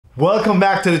Welcome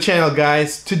back to the channel,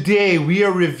 guys. Today we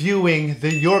are reviewing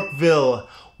the Yorkville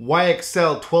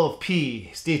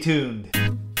YXL12P. Stay tuned.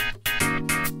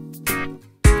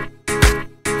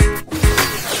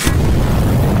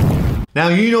 Now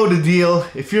you know the deal.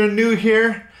 If you're new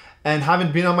here and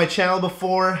haven't been on my channel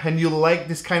before and you like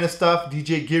this kind of stuff,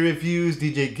 DJ gear reviews,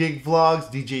 DJ gig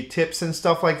vlogs, DJ tips and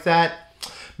stuff like that,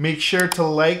 make sure to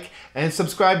like and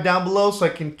subscribe down below so I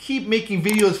can keep making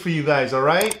videos for you guys,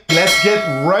 alright? Let's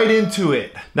get right into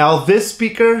it. Now this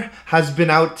speaker has been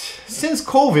out since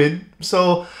COVID,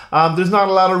 so there's not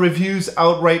a lot of reviews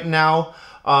out right now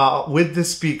with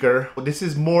this speaker. This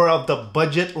is more of the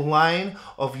budget line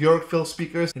of Yorkville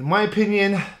speakers. In my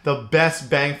opinion, the best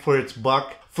bang for its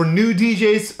buck. For new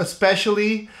DJs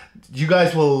especially, you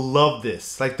guys will love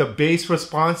this. Like, the bass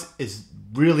response is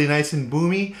really nice and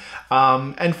boomy.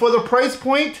 And for the price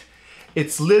point,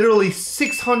 it's literally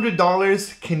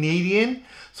 $600 Canadian.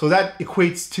 So that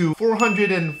equates to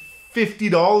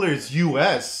 $450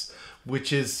 US,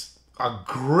 which is a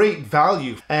great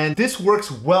value. And this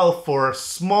works well for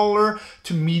smaller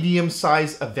to medium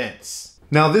sized events.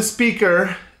 Now this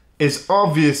speaker is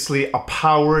obviously a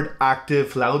powered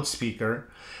active loudspeaker,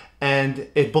 and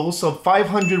it boasts of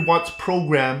 500 watts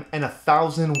program and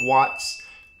 1000 watts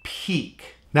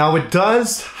peak. Now it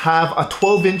does have a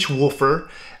 12-inch woofer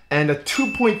and a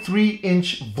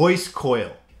 2.3-inch voice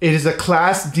coil. It is a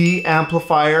Class D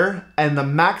amplifier, and the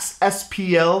max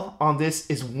SPL on this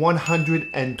is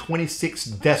 126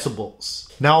 decibels.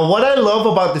 Now what I love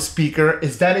about the speaker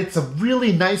is that it's a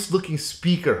really nice looking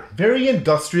speaker, very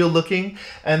industrial looking,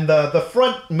 and the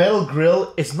front metal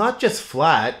grille is not just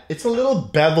flat, it's a little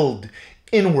beveled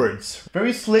inwards.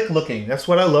 Very slick looking, that's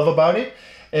what I love about it.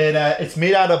 And it's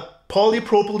made out of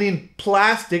polypropylene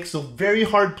plastic, so very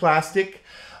hard plastic.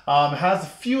 Has a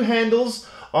few handles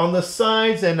on the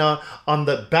sides and on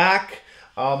the back.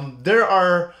 There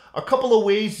are a couple of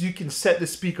ways you can set the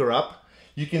speaker up.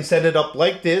 You can set it up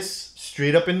like this,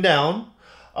 straight up and down.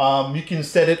 You can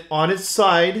set it on its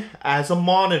side as a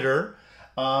monitor.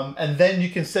 And then you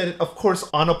can set it, of course,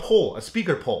 on a pole, a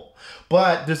speaker pole.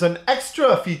 But there's an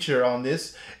extra feature on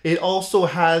this. It also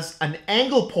has an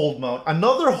angle pole mount,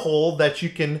 another hole that you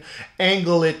can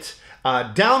angle it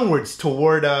downwards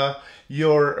toward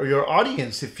your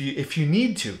audience if you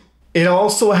need to. It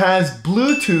also has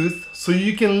Bluetooth, so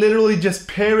you can literally just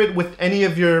pair it with any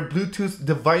of your Bluetooth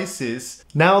devices.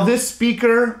 Now this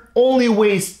speaker only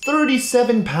weighs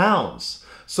 37 pounds,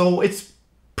 so it's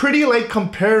pretty light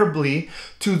comparably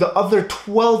to the other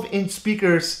 12-inch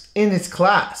speakers in its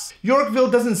class. Yorkville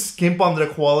doesn't skimp on their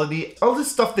quality. All the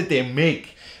stuff that they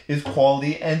make is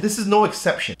quality, and this is no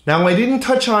exception. Now I didn't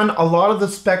touch on a lot of the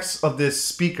specs of this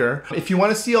speaker. If you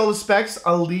want to see all the specs,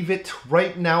 I'll leave it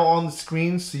right now on the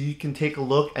screen so you can take a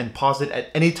look and pause it at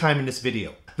any time in this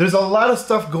video. There's a lot of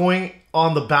stuff going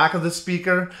on the back of the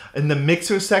speaker in the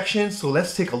mixer section, so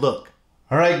let's take a look.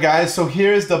 Alright guys, so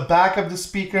here's the back of the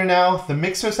speaker now, the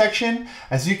mixer section.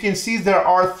 As you can see, there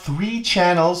are 3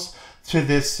 channels to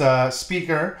this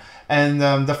speaker. And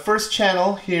the first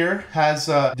channel here has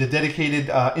the dedicated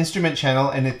instrument channel,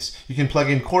 and you can plug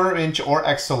in 1/4 inch or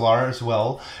XLR as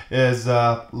well as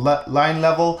line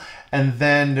level. And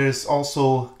then there's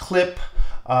also clip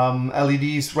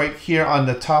LEDs right here on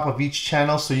the top of each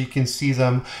channel, so you can see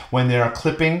them when they are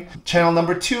clipping. Channel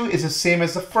number 2 is the same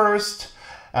as the first,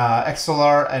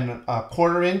 XLR and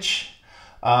 1/4 inch.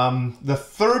 The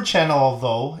third channel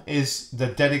though is the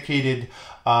dedicated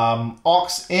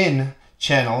aux in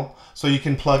channel, so you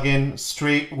can plug in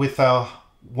straight with a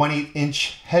 1/8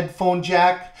 inch headphone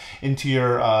jack into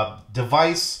your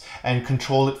device and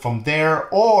control it from there,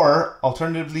 or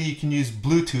alternatively you can use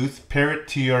Bluetooth, pair it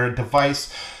to your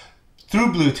device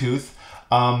through Bluetooth.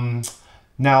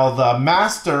 Now the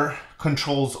master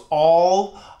controls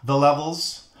all the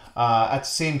levels at the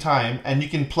same time, and you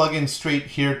can plug in straight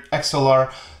here XLR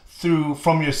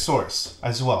from your source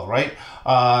as well, right?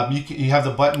 You have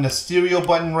the button, the stereo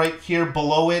button right here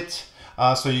below it,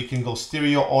 so you can go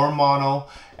stereo or mono.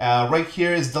 Right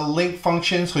here is the link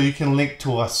function, so you can link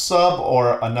to a sub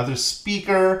or another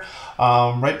speaker.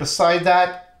 Right beside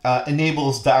that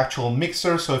enables the actual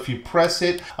mixer, so if you press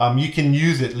it, you can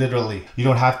use it literally. You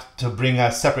don't have to bring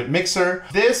a separate mixer.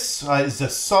 This is the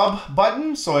sub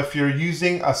button, so if you're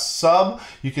using a sub,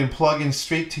 you can plug in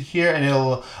straight to here, and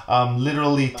it'll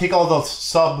literally take all the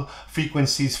sub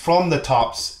frequencies from the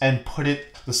tops and put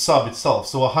the sub itself,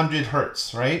 so 100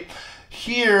 hertz, right?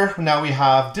 Here now we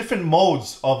have different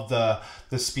modes of the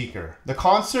speaker. The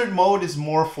concert mode is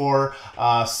more for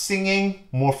singing,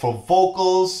 more for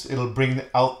vocals. It'll bring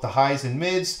out the highs and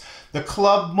mids. The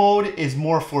club mode is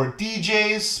more for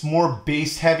DJs, more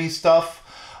bass heavy stuff.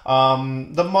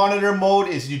 The monitor mode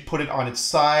is you'd put it on its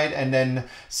side, and then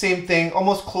same thing,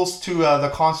 almost close to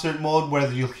the concert mode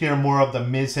where you'll hear more of the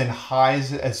mids and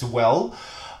highs as well.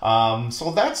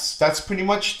 So that's pretty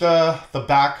much the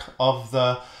back of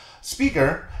the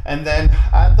speaker. And then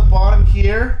at the bottom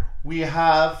here, we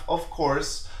have, of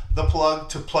course, the plug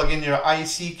to plug in your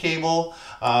IC cable.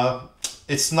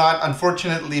 It's not,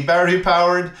 unfortunately, battery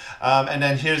powered. And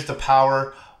then here's the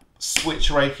power switch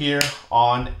right here,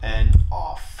 on and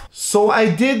off. So I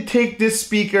did take this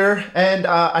speaker, and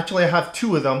actually I have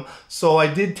two of them. So I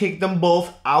did take them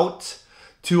both out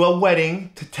to a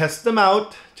wedding to test them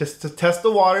out, just to test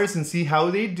the waters and see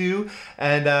how they do.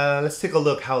 And let's take a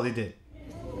look how they did.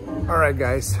 All right,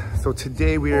 guys, so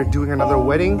today we are doing another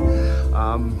wedding.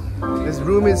 This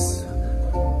room is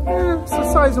it's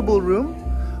a sizable room.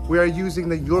 We are using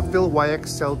the Yorkville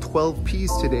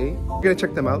YXL12Ps today. We're gonna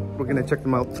check them out. We're gonna check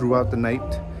them out throughout the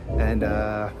night, and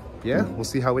yeah, we'll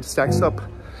see how it stacks up.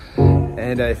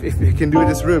 And if we can do it in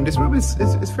this room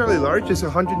is fairly large. It's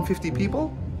 150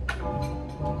 people.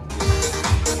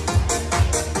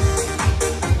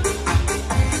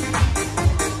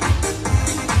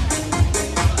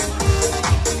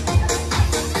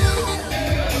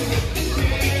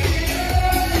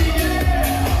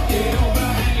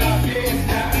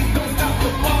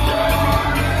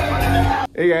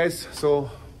 Hey guys, so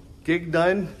gig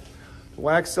done.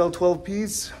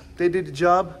 YXL12Ps, they did the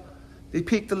job. They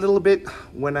peaked a little bit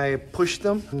when I pushed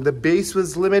them. The bass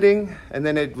was limiting, and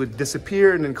then it would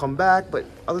disappear and then come back, but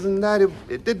other than that, it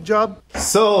did the job.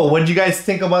 So what did you guys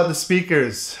think about the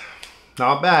speakers?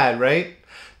 Not bad, right?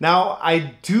 Now,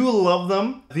 I do love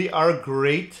them. They are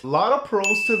great. A lot of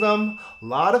pros to them, a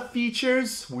lot of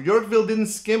features. Yorkville didn't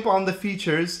skimp on the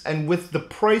features, and with the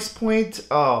price point,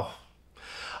 oh,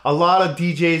 a lot of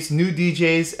DJs, new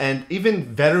DJs, and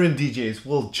even veteran DJs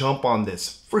will jump on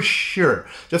this for sure.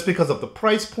 Just because of the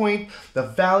price point, the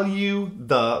value,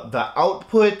 the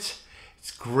output,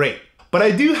 it's great. But I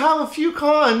do have a few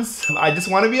cons. I just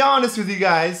want to be honest with you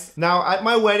guys. Now, at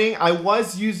my wedding, I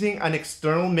was using an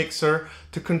external mixer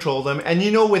to control them. And you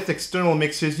know, with external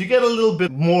mixers, you get a little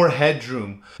bit more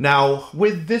headroom. Now,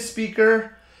 with this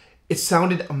speaker, it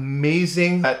sounded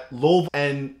amazing at low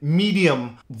and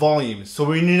medium volumes. So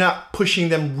when you're not pushing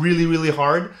them really, really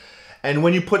hard. And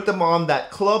when you put them on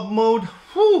that club mode,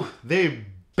 whew, they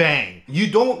bang. You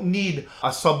don't need a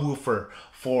subwoofer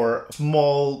for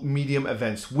small, medium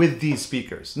events with these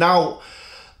speakers. Now,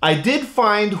 I did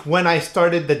find when I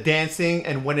started the dancing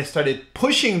and when I started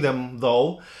pushing them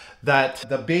though, that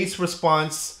the bass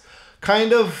response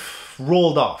kind of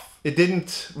rolled off. It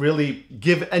didn't really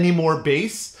give any more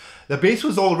bass. The bass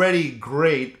was already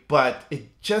great, but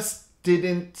it just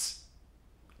didn't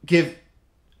give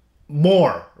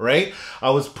more, right?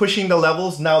 I was pushing the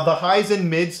levels. Now the highs and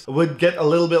mids would get a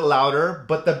little bit louder,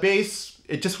 but the bass,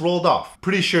 it just rolled off.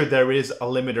 Pretty sure there is a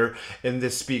limiter in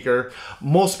this speaker.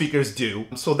 Most speakers do.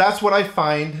 So that's what I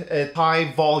find at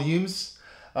high volumes,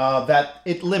 that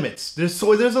it limits. There's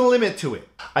a limit to it.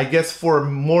 I guess for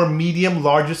more medium,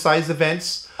 larger size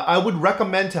events, I would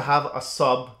recommend to have a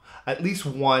sub, at least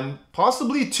one,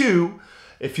 possibly two,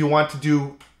 if you want to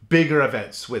do bigger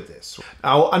events with this.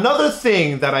 Now, another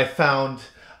thing that I found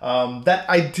that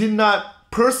I did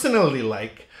not personally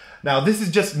like, now this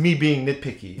is just me being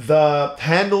nitpicky, the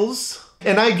handles,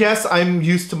 and I guess I'm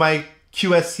used to my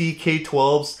QSC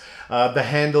K12s, the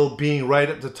handle being right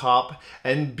at the top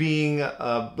and being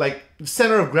like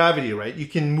center of gravity, right? You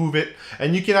can move it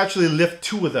and you can actually lift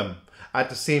two of them at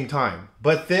the same time.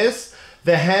 But this,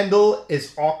 the handle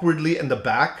is awkwardly in the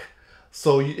back.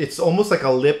 So it's almost like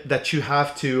a lip that you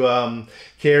have to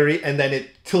carry, and then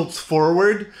it tilts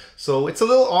forward. So it's a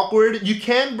little awkward. You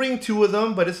can bring two of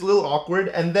them, but it's a little awkward.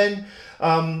 And then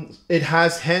it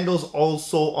has handles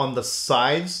also on the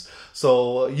sides.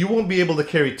 So you won't be able to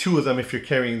carry two of them if you're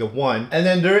carrying the one. And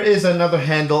then there is another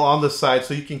handle on the side,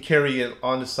 so you can carry it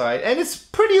on the side. And it's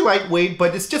pretty lightweight,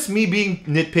 but it's just me being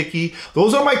nitpicky.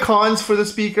 Those are my cons for the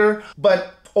speaker.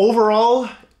 But overall,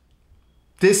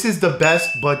 this is the best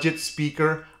budget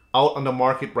speaker out on the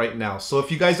market right now. So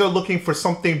if you guys are looking for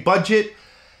something budget,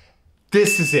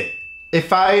 this is it.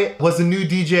 If I was a new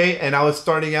DJ and I was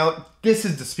starting out, this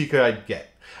is the speaker I'd get.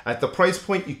 At the price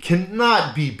point, you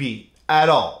cannot be beat at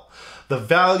all. The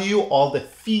value, all the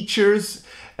features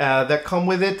that come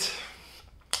with it,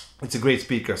 it's a great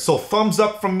speaker. So thumbs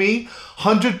up from me,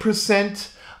 100%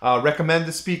 recommend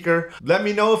the speaker. Let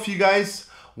me know if you guys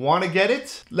want to get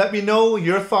it. Let me know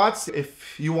your thoughts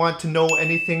if you want to know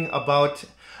anything about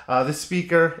this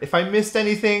speaker. If I missed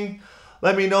anything,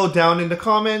 let me know down in the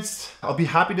comments. I'll be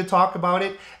happy to talk about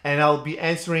it, and I'll be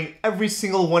answering every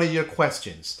single one of your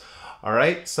questions. All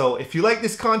right, so if you like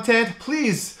this content,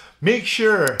 please make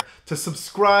sure to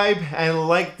subscribe and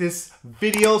like this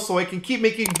video so I can keep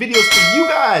making videos for you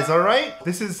guys, all right?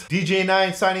 This is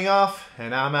DJ9 signing off,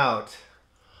 and I'm out.